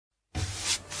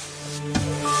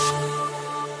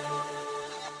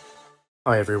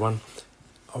Hi everyone.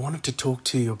 I wanted to talk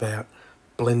to you about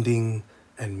blending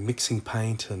and mixing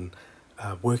paint and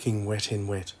working wet in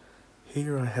wet.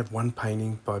 Here I have one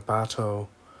painting by Bartol,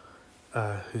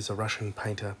 who's a Russian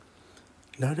painter.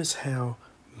 Notice how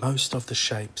most of the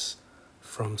shapes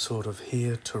from sort of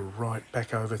here to right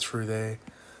back over through there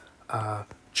are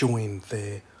joined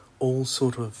there, all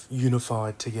sort of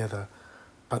unified together,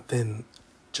 but then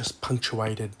just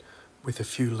punctuated with a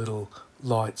few little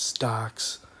lights,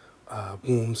 darks,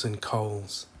 warms and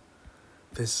colds.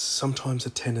 There's sometimes a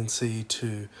tendency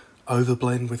to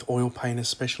overblend with oil paint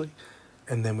especially,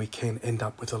 and then we can end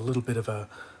up with a little bit of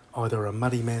either a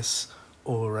muddy mess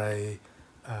or a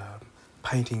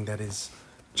painting that is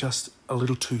just a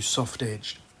little too soft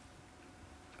edged.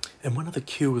 And one of the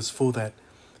cures for that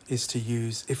is to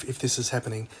use, if this is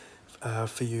happening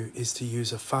for you, is to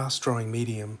use a fast drying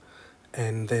medium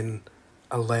and then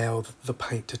allow the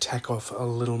paint to tack off a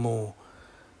little more.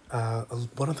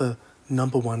 One of the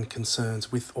number one concerns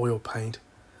with oil paint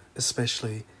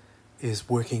especially is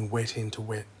working wet into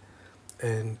wet.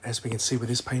 And as we can see with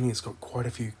this painting, it's got quite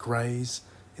a few greys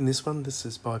in this one. This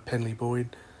is by Penley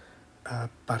Boyd,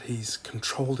 but he's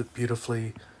controlled it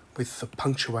beautifully with the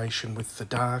punctuation, with the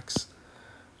darks.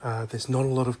 There's not a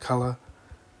lot of colour,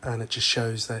 and it just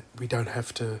shows that we don't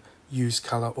have to use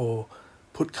colour or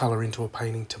put colour into a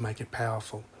painting to make it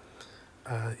powerful.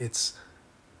 It's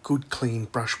good clean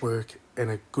brushwork and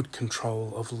a good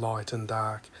control of light and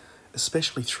dark,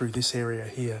 especially through this area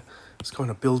here. It's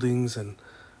kind of buildings and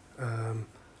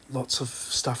lots of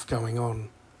stuff going on,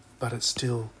 but it's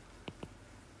still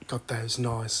got those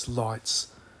nice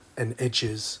lights and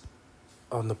edges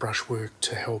on the brushwork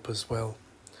to help as well.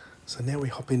 So now we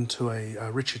hop into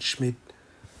a Richard Schmid,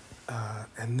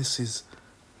 and this is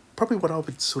probably what I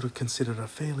would sort of consider a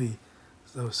fairly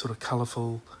sort of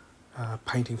colourful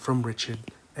painting from Richard,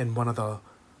 and one of the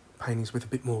paintings with a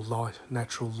bit more light,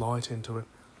 natural light into it.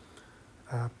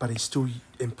 But he's still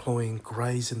employing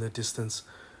greys in the distance,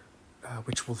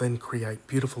 which will then create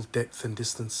beautiful depth and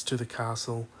distance to the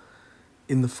castle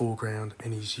in the foreground,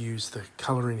 and he's used the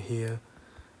colour in here.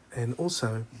 And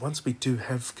also, once we do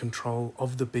have control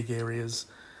of the big areas,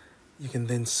 you can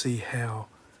then see how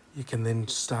you can then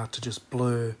start to just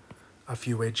blur a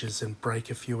few edges and break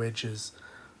a few edges.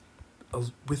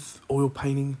 With oil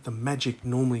painting, the magic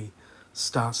normally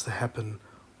starts to happen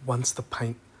once the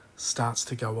paint starts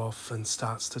to go off and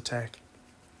starts to tack.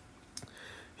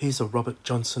 Here's a Robert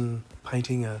Johnson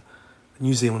painting, a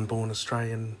New Zealand-born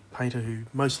Australian painter who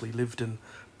mostly lived and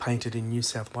painted in New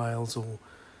South Wales or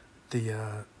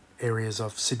the areas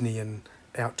of Sydney and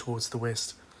out towards the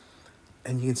west.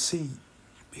 And you can see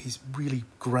he's really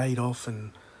greyed off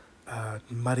and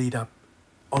muddied up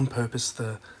on purpose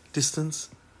the distance.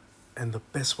 And the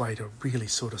best way to really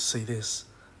sort of see this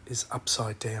is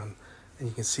upside down. And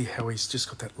you can see how he's just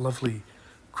got that lovely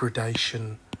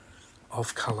gradation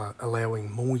of colour, allowing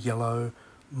more yellow,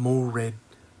 more red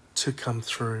to come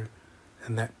through.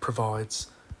 And that provides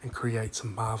and creates a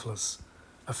marvellous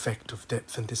effect of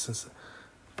depth and distance.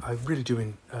 I really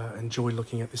do enjoy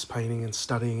looking at this painting and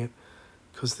studying it,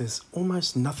 because there's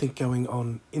almost nothing going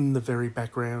on in the very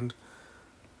background,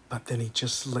 but then he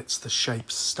just lets the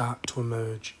shapes start to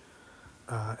emerge.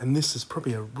 And this is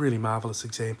probably a really marvellous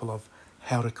example of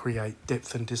how to create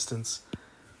depth and distance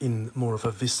in more of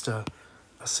a vista,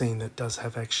 a scene that does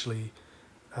have actually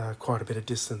quite a bit of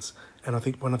distance. And I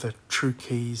think one of the true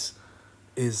keys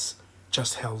is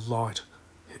just how light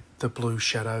the blue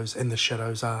shadows and the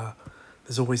shadows are.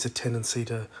 There's always a tendency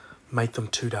to make them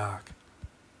too dark.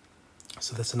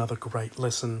 So that's another great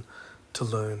lesson to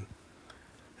learn.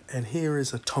 And here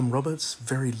is a Tom Roberts,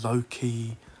 very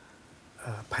low-key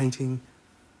painting.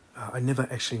 I never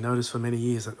actually noticed for many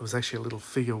years that it was actually a little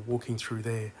figure walking through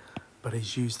there, but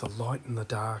he's used the light and the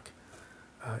dark,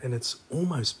 and it's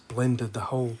almost blended the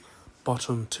whole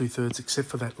bottom 2/3, except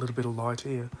for that little bit of light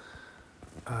here,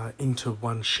 into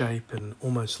one shape, and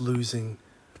almost losing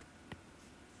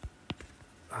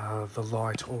the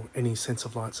light or any sense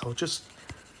of light. So I'll just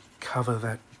cover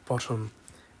that bottom,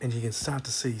 and you can start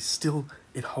to see still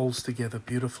it holds together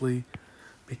beautifully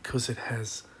because it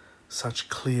has such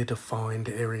clear defined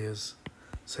areas.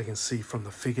 So you can see from the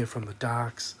figure, from the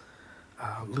darks,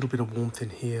 a little bit of warmth in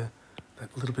here,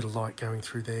 that little bit of light going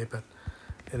through there,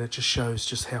 and it just shows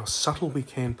just how subtle we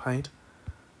can paint.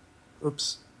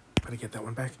 Oops, better get that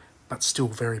one back, but still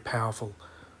very powerful.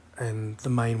 And the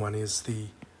main one is the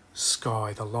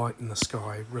sky, the light in the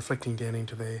sky reflecting down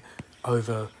into there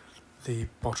over the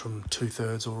bottom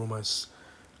 2/3 or almost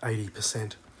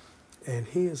 80%. And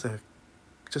here's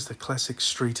just a classic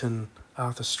Streeton,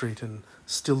 Arthur Streeton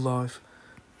still life,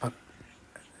 but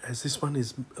as this one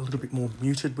is a little bit more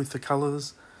muted with the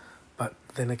colours, but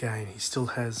then again he still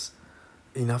has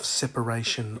enough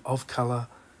separation of colour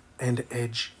and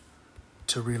edge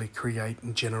to really create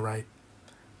and generate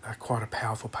quite a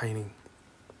powerful painting.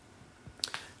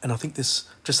 And I think this,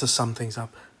 just to sum things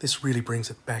up, this really brings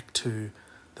it back to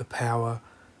the power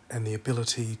and the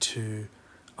ability to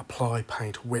apply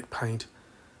paint, wet paint,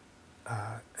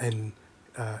 and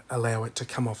allow it to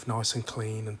come off nice and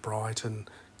clean and bright and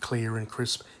clear and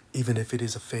crisp, even if it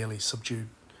is a fairly subdued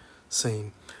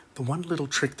scene. The one little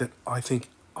trick that I think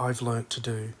I've learnt to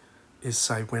do is,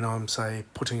 say, when I'm, say,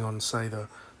 putting on, say, the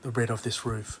red of this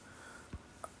roof,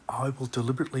 I will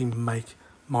deliberately make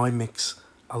my mix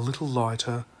a little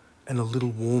lighter and a little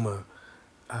warmer.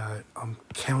 I'm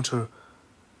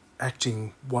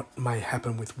counteracting what may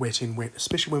happen with wet in wet,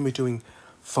 especially when we're doing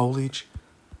foliage.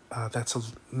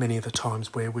 That's many of the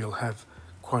times where we'll have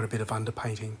quite a bit of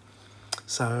underpainting.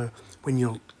 So when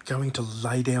you're going to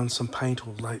lay down some paint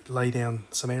or lay down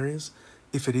some areas,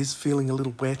 if it is feeling a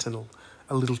little wet and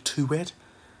a little too wet,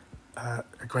 a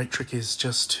great trick is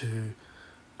just to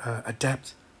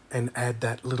adapt and add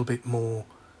that little bit more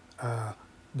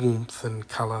warmth and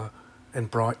colour and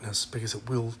brightness, because it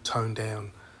will tone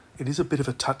down. It is a bit of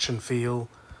a touch and feel,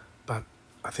 but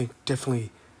I think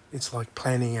definitely it's like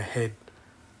planning ahead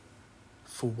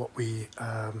for what we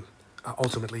are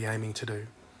ultimately aiming to do.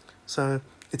 So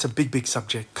it's a big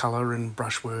subject, colour and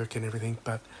brushwork and everything,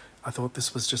 but I thought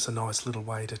this was just a nice little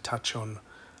way to touch on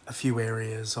a few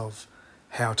areas of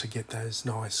how to get those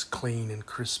nice, clean and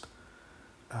crisp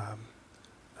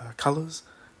colours.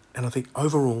 And I think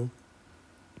overall,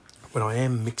 when I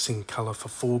am mixing colour for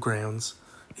foregrounds,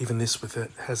 even this with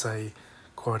it has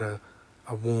quite a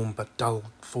warm but dull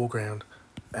foreground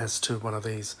as to one of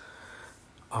these,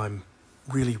 I'm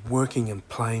really working and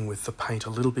playing with the paint a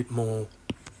little bit more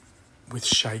with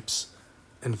shapes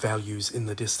and values in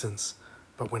the distance.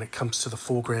 But when it comes to the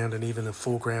foreground, and even the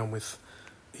foreground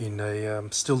in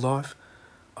a still life,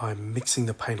 I'm mixing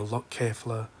the paint a lot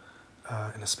carefuler,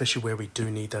 and especially where we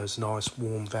do need those nice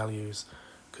warm values,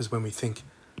 because when we think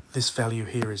this value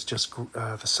here is just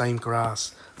the same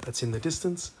grass that's in the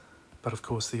distance, but of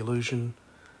course the illusion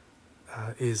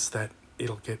is that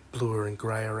it'll get bluer and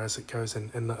greyer as it goes,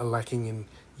 and lacking in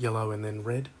yellow and then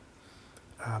red.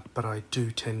 But I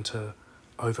do tend to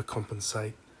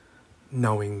overcompensate,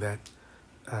 knowing that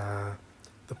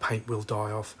the paint will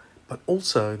die off. But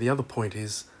also the other point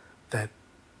is that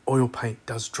oil paint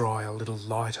does dry a little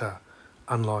lighter,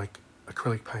 unlike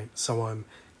acrylic paint. So I'm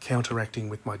counteracting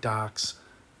with my darks,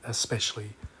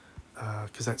 especially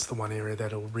because that's the one area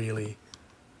that'll really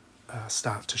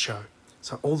start to show.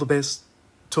 So all the best.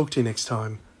 Talk to you next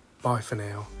time. Bye for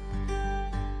now.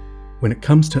 When it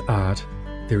comes to art,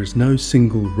 there is no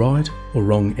single right or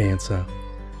wrong answer.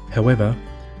 However,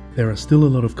 there are still a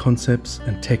lot of concepts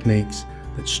and techniques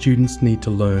that students need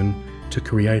to learn to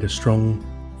create a strong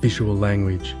visual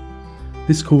language.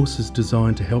 This course is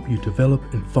designed to help you develop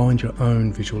and find your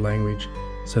own visual language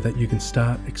so that you can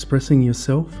start expressing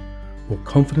yourself more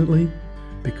confidently,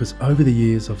 because over the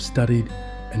years I've studied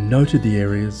and noted the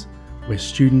areas where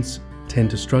students tend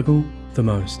to struggle the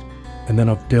most, and then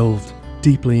I've delved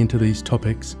deeply into these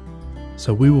topics.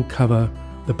 So we will cover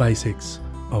the basics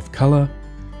of colour,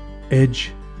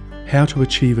 edge, how to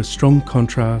achieve a strong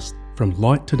contrast from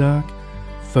light to dark,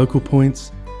 focal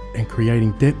points, and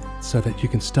creating depth so that you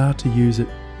can start to use it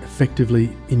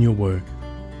effectively in your work.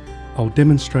 I'll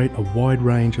demonstrate a wide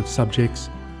range of subjects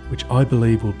which I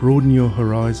believe will broaden your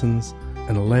horizons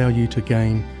and allow you to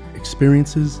gain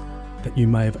experiences that you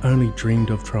may have only dreamed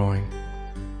of trying.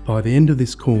 By the end of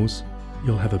this course,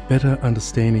 you'll have a better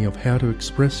understanding of how to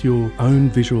express your own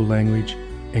visual language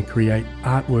and create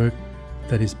artwork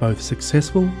that is both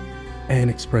successful and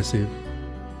expressive.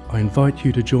 I invite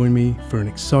you to join me for an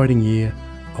exciting year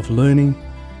of learning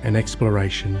and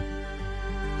exploration.